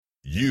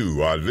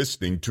You are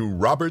listening to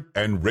Robert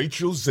and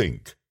Rachel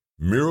Zink,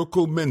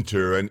 Miracle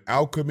Mentor and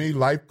Alchemy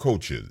Life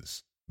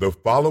Coaches. The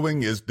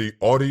following is the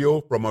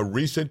audio from a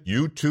recent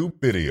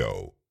YouTube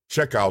video.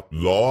 Check out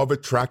Law of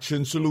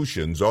Attraction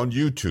Solutions on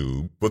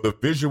YouTube for the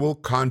visual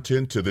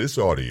content to this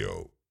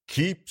audio.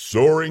 Keep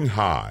soaring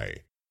high.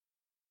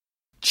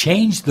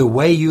 Change the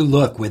way you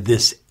look with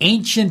this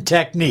ancient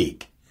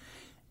technique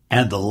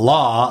and the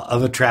law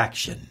of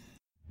attraction.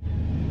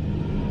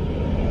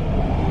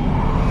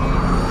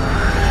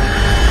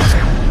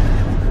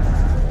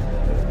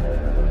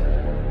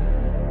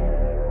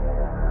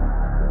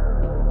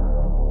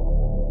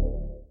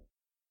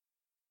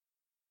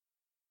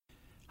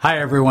 Hi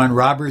everyone,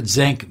 Robert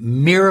Zink,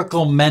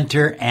 Miracle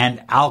Mentor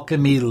and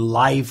Alchemy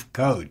Life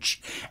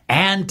Coach.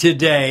 And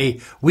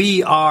today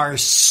we are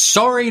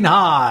soaring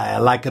high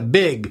like a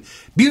big,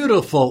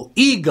 beautiful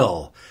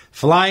eagle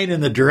flying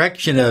in the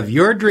direction of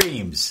your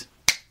dreams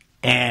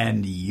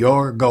and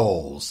your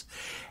goals.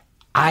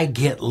 I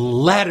get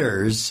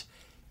letters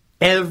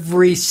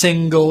every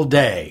single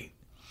day.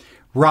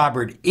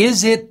 Robert,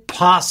 is it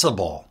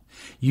possible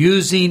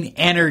using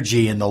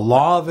energy and the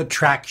law of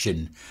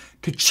attraction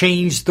to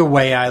change the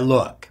way I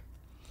look?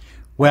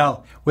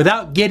 Well,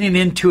 without getting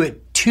into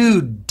it too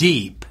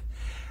deep,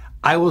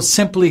 I will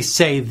simply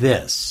say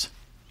this.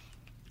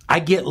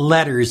 I get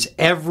letters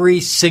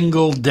every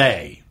single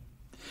day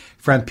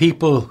from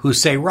people who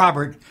say,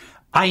 Robert,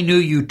 I knew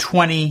you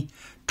 20,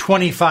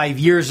 25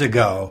 years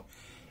ago,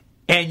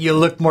 and you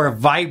look more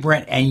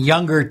vibrant and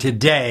younger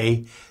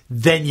today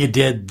than you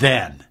did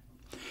then.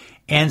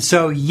 And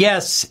so,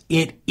 yes,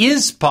 it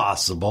is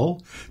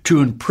possible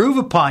to improve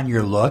upon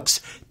your looks,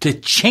 to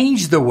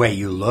change the way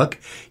you look,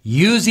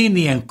 using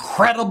the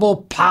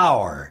incredible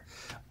power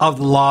of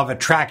the law of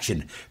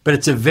attraction. But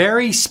it's a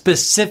very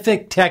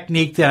specific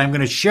technique that I'm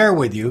going to share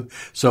with you.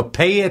 So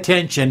pay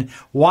attention,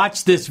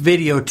 watch this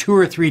video 2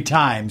 or 3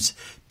 times,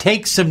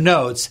 take some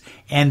notes,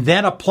 and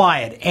then apply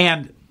it.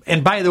 And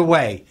by the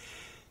way,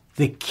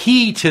 the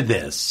key to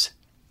this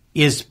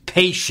is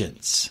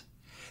patience,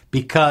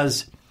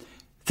 because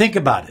think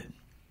about it.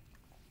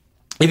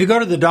 If you go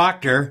to the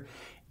doctor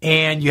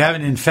and you have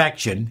an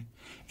infection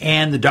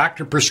and the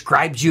doctor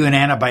prescribes you an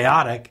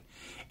antibiotic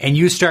and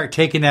you start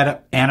taking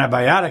that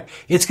antibiotic,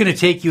 it's going to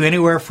take you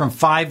anywhere from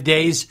 5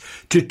 days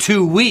to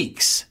 2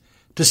 weeks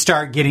to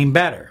start getting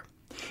better.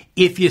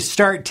 If you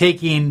start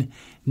taking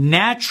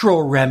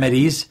natural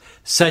remedies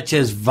such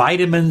as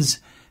vitamins,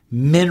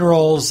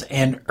 minerals,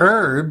 and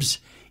herbs,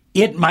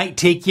 it might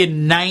take you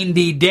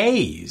 90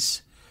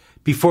 days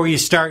before you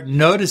start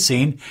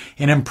noticing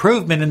an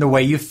improvement in the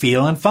way you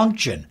feel and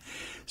function.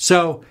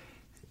 So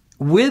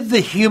with the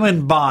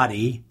human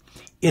body,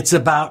 it's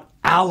about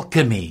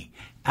alchemy,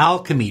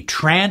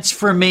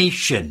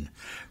 transformation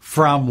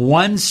from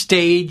one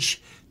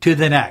stage to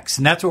the next.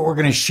 And that's what we're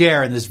going to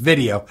share in this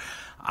video.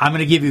 I'm going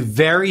to give you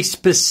very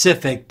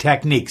specific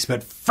techniques.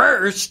 But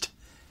first,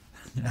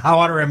 I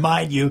want to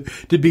remind you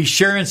to be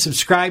sure and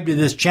subscribe to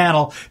this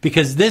channel,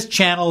 because this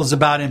channel is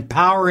about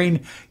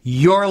empowering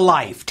your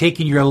life,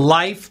 taking your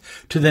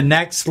life to the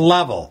next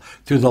level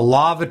through the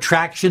law of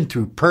attraction,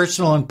 through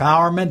personal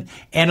empowerment,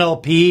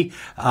 NLP,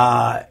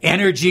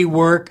 energy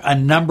work, a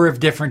number of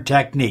different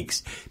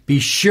techniques.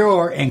 Be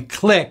sure and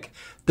click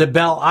the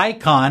bell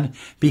icon,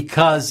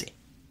 because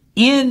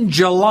in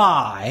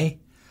July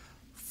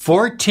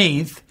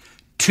 14th,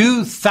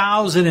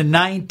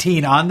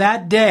 2019, on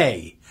that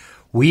day,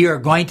 we are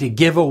going to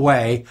give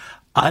away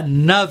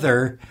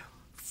another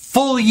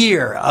full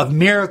year of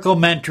miracle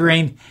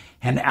mentoring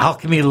and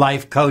alchemy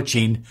life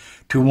coaching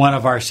to one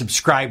of our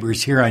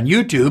subscribers here on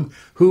YouTube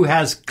who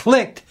has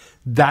clicked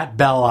that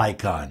bell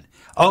icon.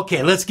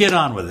 Okay, let's get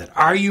on with it.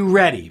 Are you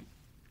ready?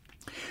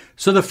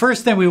 So the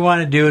first thing we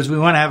want to do is we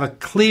want to have a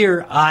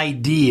clear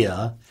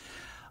idea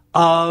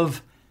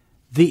of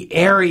the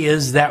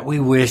areas that we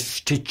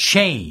wish to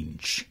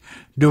change.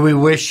 Do we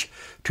wish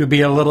to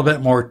be a little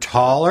bit more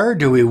taller?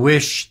 Do we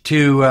wish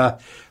to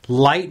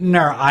lighten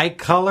our eye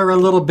color a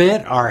little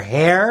bit, our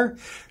hair?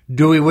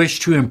 Do we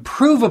wish to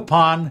improve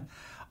upon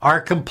our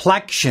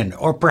complexion,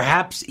 or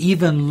perhaps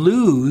even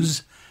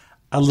lose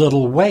a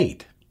little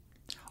weight?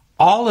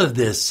 All of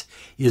this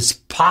is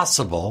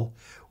possible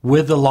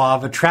with the law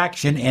of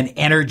attraction and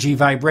energy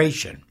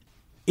vibration.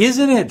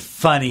 Isn't it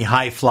funny,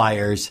 high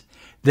flyers,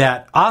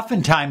 that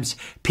oftentimes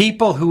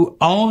people who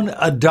own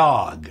a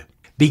dog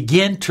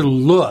begin to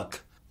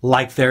look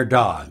like their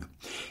dog?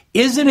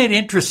 Isn't it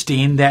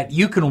interesting that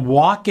you can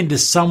walk into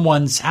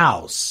someone's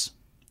house,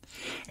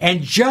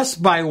 and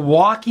just by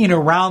walking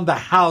around the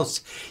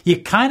house,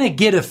 you kind of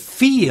get a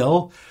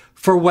feel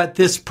for what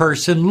this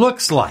person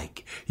looks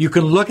like? You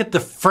can look at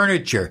the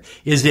furniture.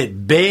 Is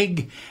it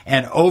big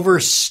and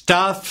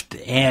overstuffed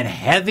and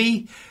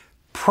heavy?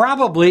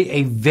 Probably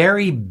a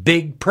very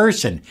big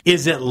person.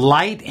 Is it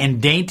light and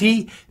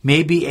dainty?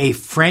 Maybe a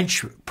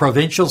French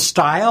provincial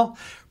style?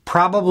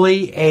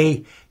 Probably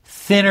a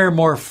thinner,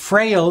 more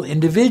frail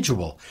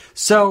individual.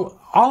 So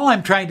all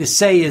I'm trying to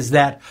say is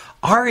that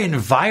our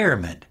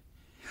environment,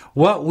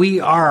 what we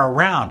are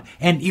around,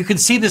 and you can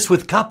see this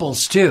with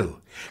couples too.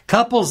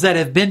 Couples that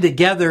have been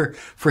together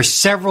for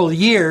several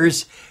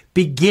years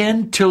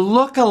begin to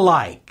look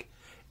alike.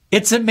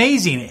 It's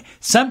amazing.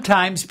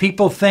 Sometimes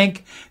people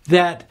think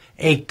that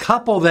a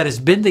couple that has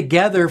been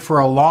together for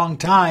a long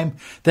time,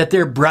 that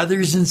they're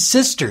brothers and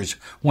sisters,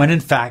 when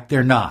in fact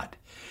they're not.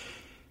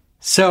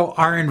 So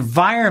our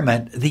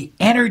environment, the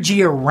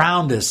energy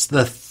around us,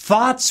 the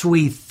thoughts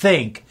we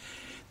think,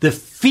 the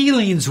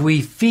feelings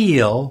we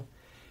feel,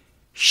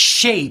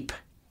 shape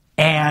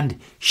and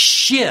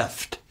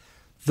shift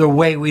the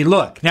way we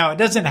look. Now, it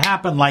doesn't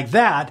happen like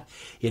that.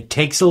 It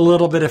takes a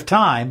little bit of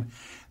time,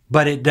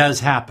 but it does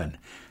happen.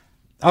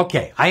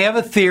 Okay, I have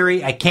a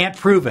theory. I can't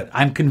prove it.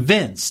 I'm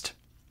convinced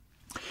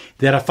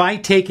that if I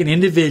take an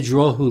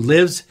individual who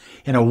lives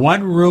in a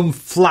one-room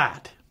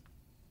flat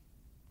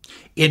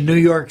in New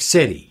York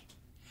City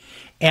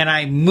and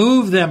I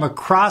move them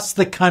across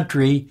the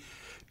country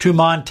to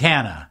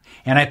Montana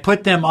and I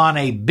put them on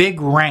a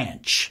big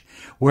ranch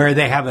where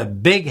they have a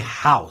big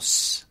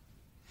house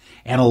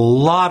and a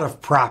lot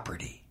of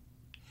property,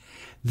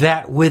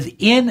 that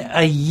within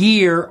a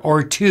year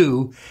or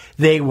two,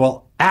 they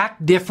will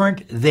act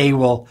different, they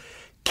will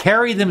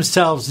carry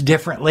themselves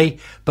differently,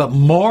 but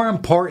more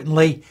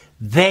importantly,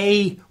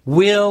 they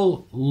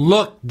will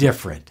look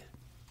different.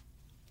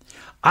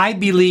 I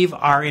believe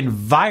our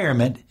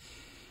environment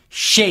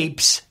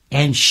shapes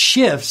and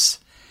shifts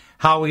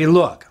how we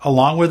look,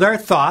 along with our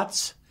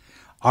thoughts,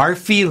 our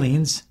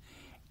feelings,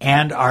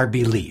 and our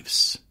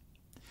beliefs.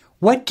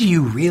 What do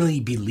you really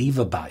believe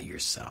about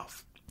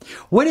yourself?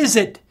 What is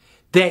it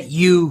that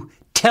you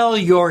tell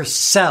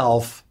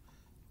yourself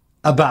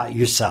about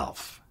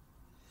yourself?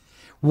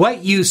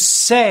 What you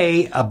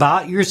say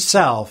about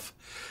yourself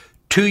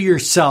to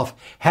yourself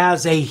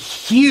has a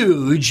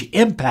huge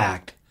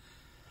impact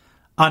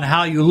on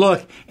how you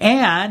look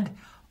and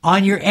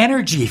on your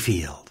energy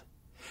field,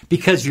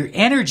 because your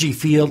energy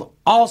field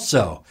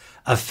also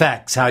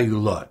affects how you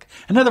look.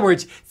 In other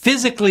words,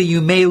 physically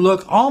you may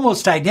look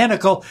almost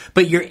identical,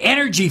 but your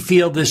energy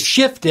field is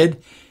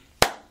shifted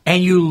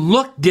and you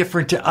look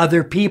different to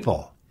other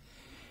people.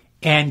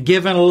 And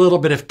given a little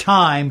bit of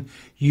time,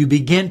 you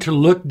begin to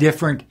look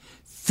different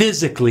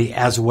physically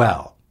as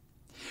well.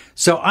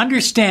 So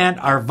understand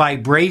our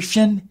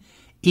vibration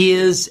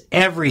is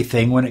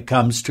everything when it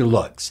comes to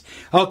looks.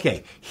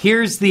 Okay,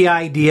 here's the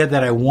idea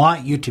that I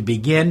want you to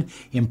begin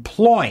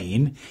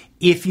employing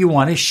if you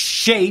want to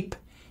shape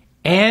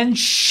and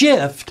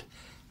shift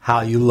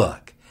how you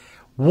look.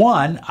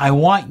 One, I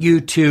want you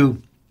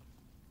to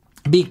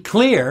be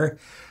clear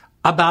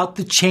about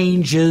the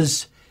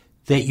changes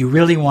that you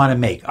really want to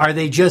make. Are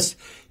they just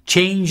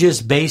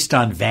changes based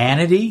on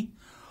vanity?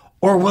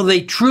 Or will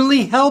they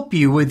truly help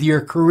you with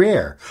your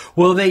career?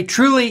 Will they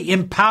truly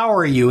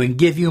empower you and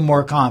give you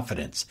more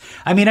confidence?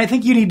 I mean, I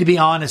think you need to be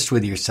honest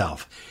with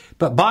yourself.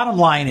 But bottom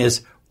line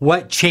is,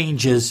 what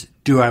changes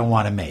do I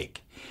want to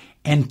make?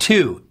 And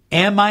two,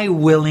 am I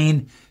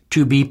willing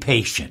to be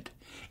patient?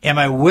 Am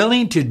I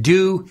willing to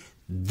do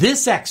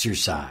this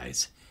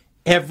exercise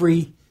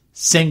every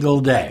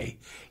single day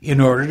in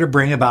order to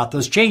bring about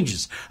those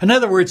changes? In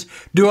other words,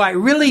 do I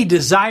really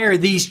desire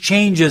these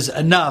changes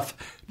enough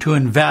to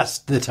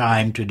invest the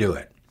time to do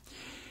it?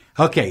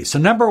 Okay, so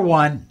number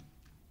one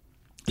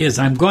is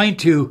I'm going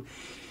to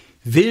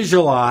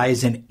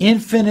visualize an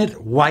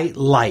infinite white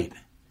light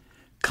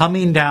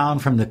coming down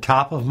from the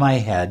top of my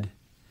head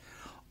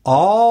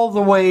all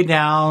the way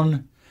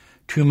down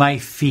to my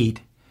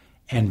feet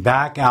and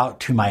back out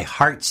to my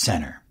heart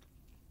center.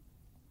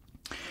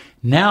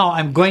 Now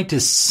I'm going to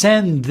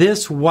send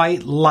this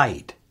white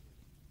light.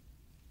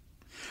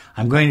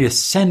 I'm going to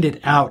send it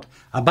out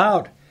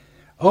about,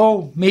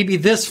 maybe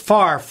this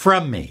far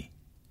from me.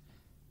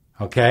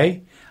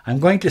 Okay? I'm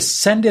going to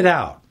send it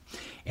out.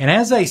 And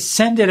as I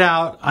send it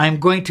out, I'm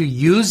going to,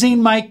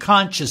 using my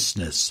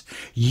consciousness,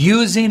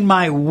 using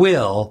my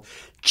will,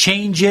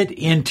 change it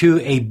into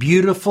a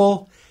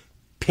beautiful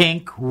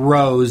pink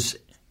rose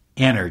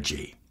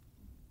energy.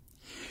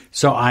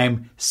 So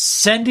I'm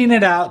sending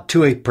it out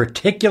to a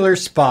particular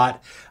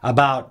spot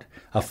about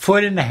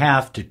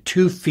 1.5 to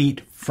 2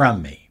 feet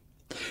from me.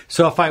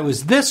 So if I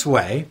was this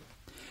way,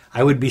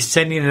 I would be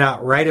sending it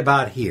out right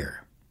about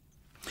here.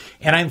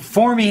 And I'm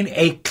forming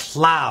a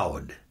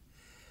cloud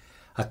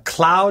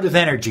of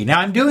energy. Now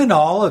I'm doing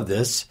all of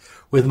this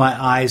with my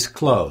eyes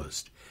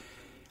closed.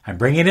 I'm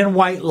bringing in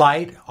white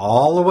light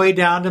all the way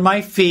down to my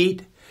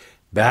feet,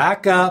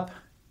 back up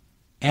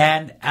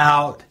and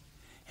out,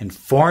 and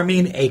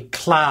forming a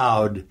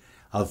cloud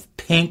of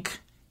pink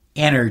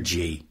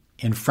energy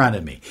in front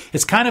of me.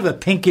 It's kind of a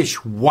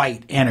pinkish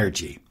white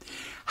energy.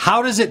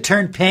 How does it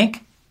turn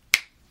pink?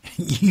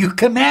 You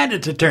command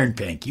it to turn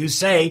pink. You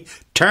say,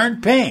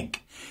 turn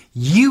pink.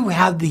 You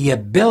have the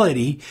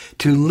ability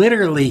to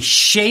literally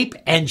shape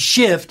and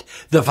shift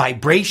the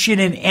vibration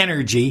and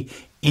energy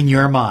in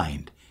your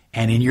mind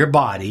and in your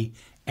body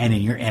and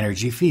in your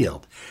energy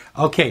field.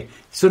 Okay,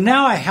 so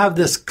now I have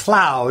this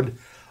cloud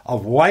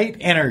of white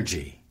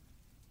energy,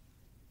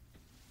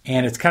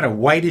 and it's kind of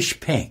whitish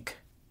pink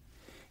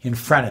in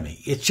front of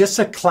me. It's just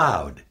a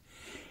cloud.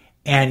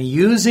 And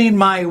using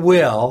my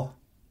will,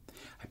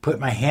 put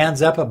my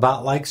hands up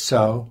about like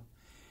so,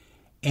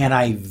 and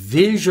I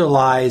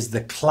visualize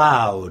the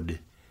cloud,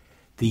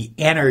 the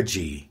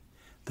energy,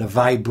 the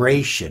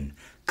vibration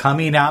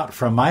coming out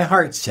from my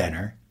heart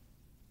center,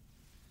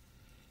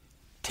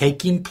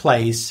 taking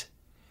place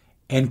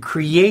and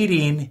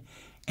creating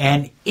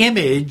an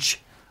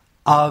image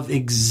of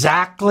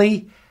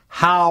exactly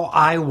how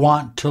I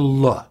want to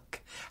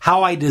look,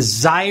 how I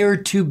desire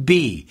to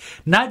be.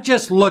 Not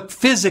just look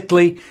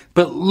physically,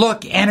 but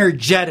look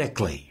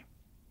energetically.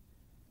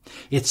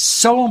 It's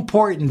so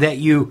important that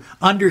you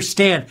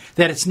understand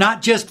that it's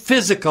not just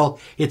physical,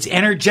 it's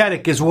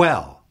energetic as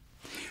well.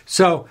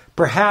 So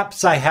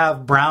perhaps I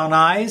have brown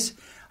eyes.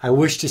 I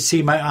wish to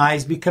see my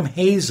eyes become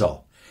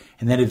hazel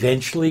and then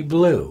eventually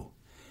blue.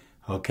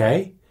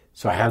 Okay?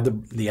 So I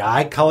have the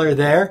eye color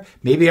there.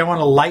 Maybe I want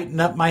to lighten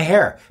up my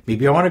hair.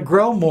 Maybe I want to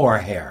grow more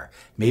hair.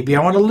 Maybe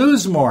I want to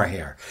lose more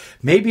hair.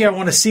 Maybe I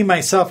want to see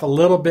myself a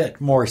little bit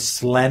more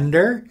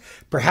slender.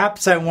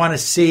 Perhaps I want to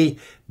see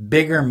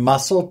bigger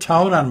muscle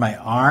tone on my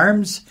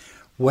arms.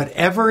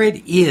 Whatever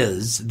it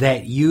is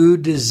that you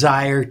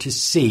desire to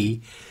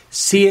see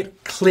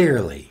it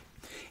clearly.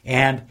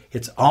 And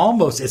it's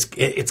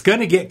going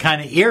to get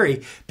kind of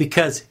eerie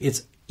because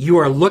you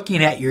are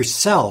looking at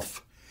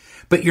yourself,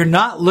 but you're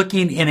not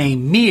looking in a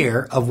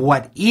mirror of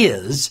what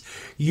is.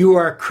 You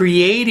are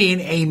creating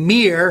a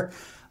mirror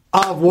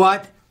of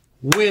what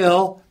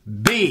will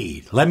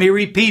be. Let me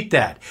repeat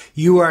that.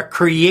 You are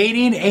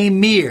creating a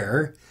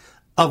mirror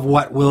of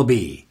what will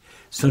be.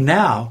 So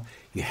now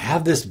you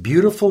have this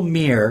beautiful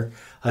mirror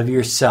of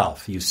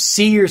yourself. You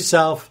see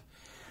yourself.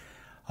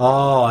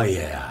 Oh,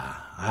 yeah,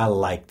 I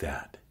like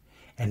that.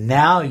 And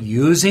now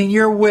using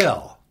your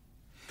will,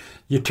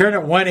 you turn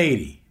it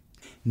 180.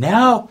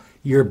 Now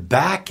your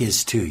back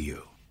is to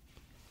you.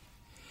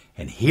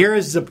 And here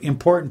is the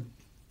important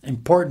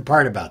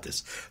part about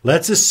this.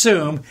 Let's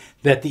assume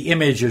that the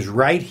image is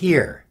right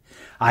here.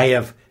 I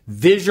have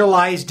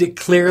visualized it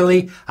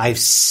clearly. I've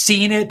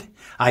seen it.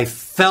 I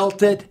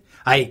felt it.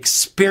 I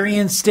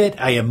experienced it.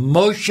 I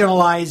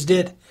emotionalized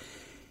it.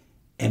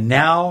 And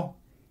now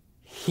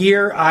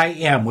here I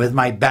am with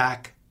my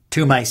back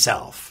to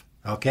myself.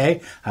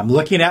 Okay? I'm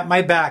looking at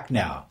my back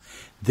now.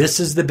 This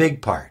is the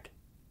big part.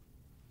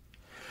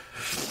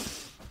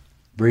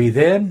 Breathe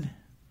in.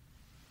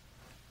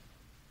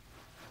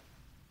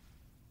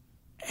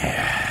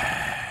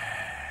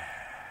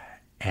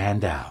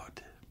 And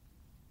out.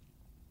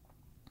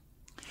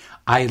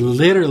 I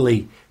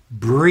literally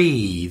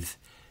breathe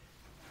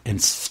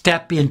and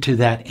step into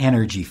that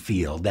energy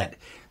field, that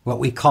what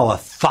we call a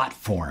thought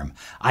form.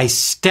 I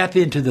step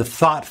into the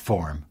thought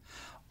form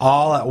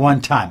all at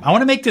one time. I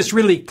want to make this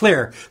really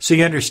clear so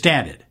you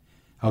understand it.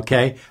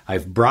 Okay?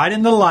 I've brought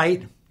in the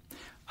light.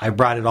 I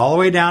brought it all the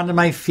way down to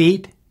my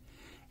feet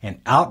and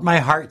out my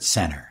heart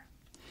center.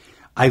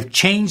 I've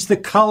changed the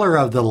color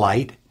of the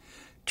light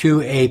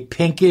to a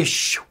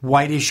pinkish,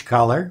 whitish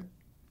color.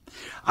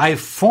 I've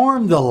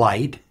formed the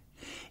light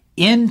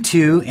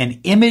into an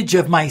image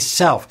of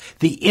myself,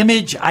 the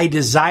image I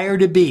desire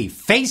to be,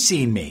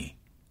 facing me.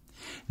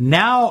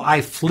 Now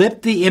I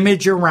flip the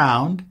image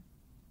around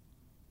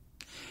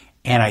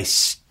and I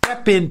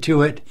step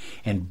into it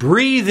and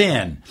breathe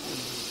in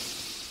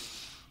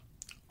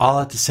all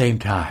at the same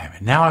time.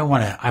 And now I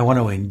want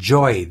to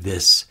enjoy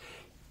this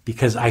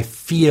because I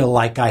feel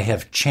like I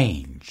have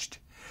changed.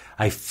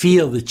 I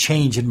feel the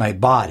change in my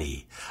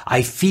body.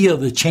 I feel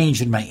the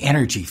change in my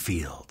energy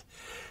field.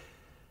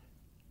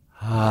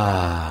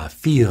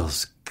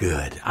 Feels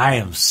good. I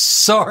am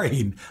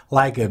soaring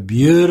like a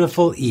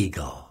beautiful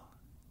eagle.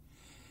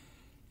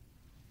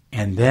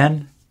 And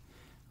then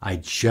I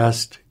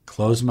just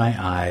close my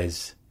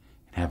eyes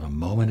and have a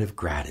moment of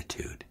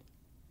gratitude.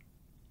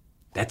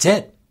 That's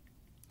it.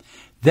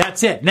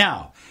 That's it.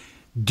 Now,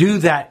 do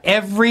that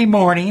every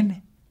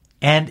morning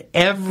and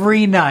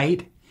every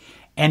night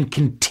and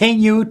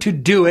continue to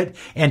do it,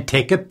 and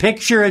take a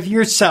picture of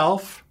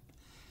yourself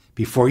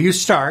before you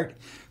start.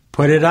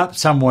 Put it up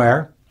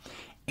somewhere,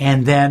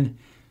 and then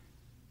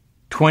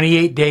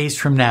 28 days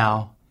from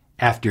now,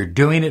 after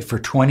doing it for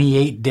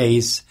 28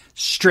 days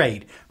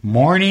straight,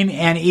 morning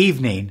and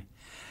evening,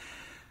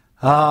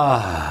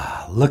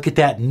 look at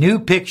that new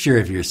picture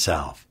of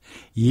yourself.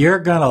 You're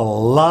going to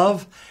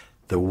love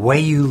the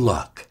way you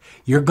look.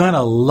 You're going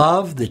to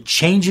love the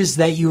changes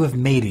that you have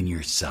made in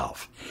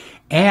yourself.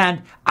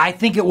 And I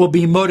think it will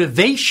be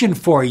motivation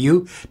for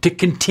you to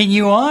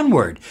continue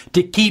onward,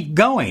 to keep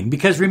going.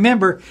 Because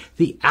remember,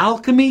 the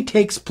alchemy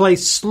takes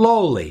place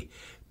slowly,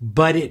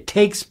 but it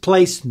takes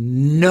place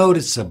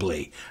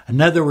noticeably. In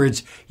other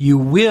words, you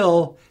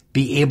will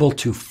be able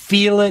to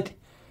feel it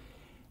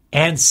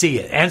and see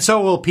it. And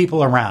so will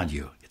people around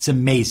you. It's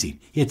amazing.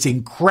 It's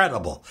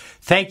incredible.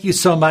 Thank you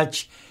so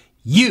much.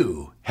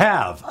 You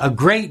have a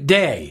great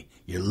day.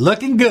 You're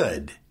looking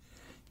good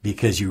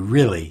because you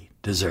really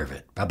deserve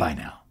it. Bye-bye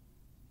now.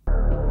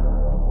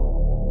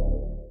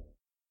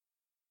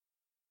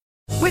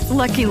 With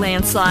Lucky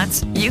Land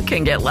Slots, you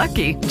can get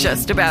lucky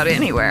just about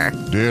anywhere.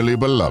 Dearly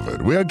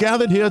beloved, we are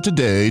gathered here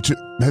today to...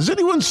 Has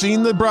anyone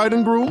seen the bride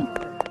and groom?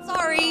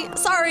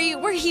 Sorry,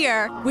 we're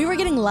here. We were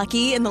getting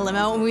lucky in the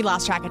limo and we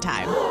lost track of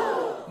time.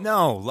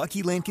 No,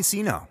 Lucky Land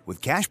Casino,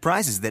 with cash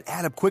prizes that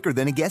add up quicker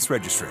than a guest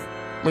registry.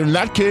 In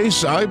that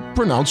case, I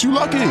pronounce you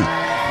lucky.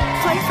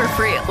 Play for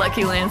free at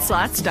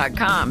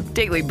LuckyLandSlots.com.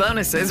 Daily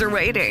bonuses are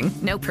waiting.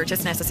 No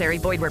purchase necessary.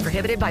 Void where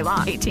prohibited by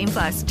law.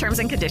 18+. Terms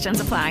and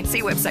conditions apply.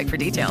 See website for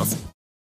details.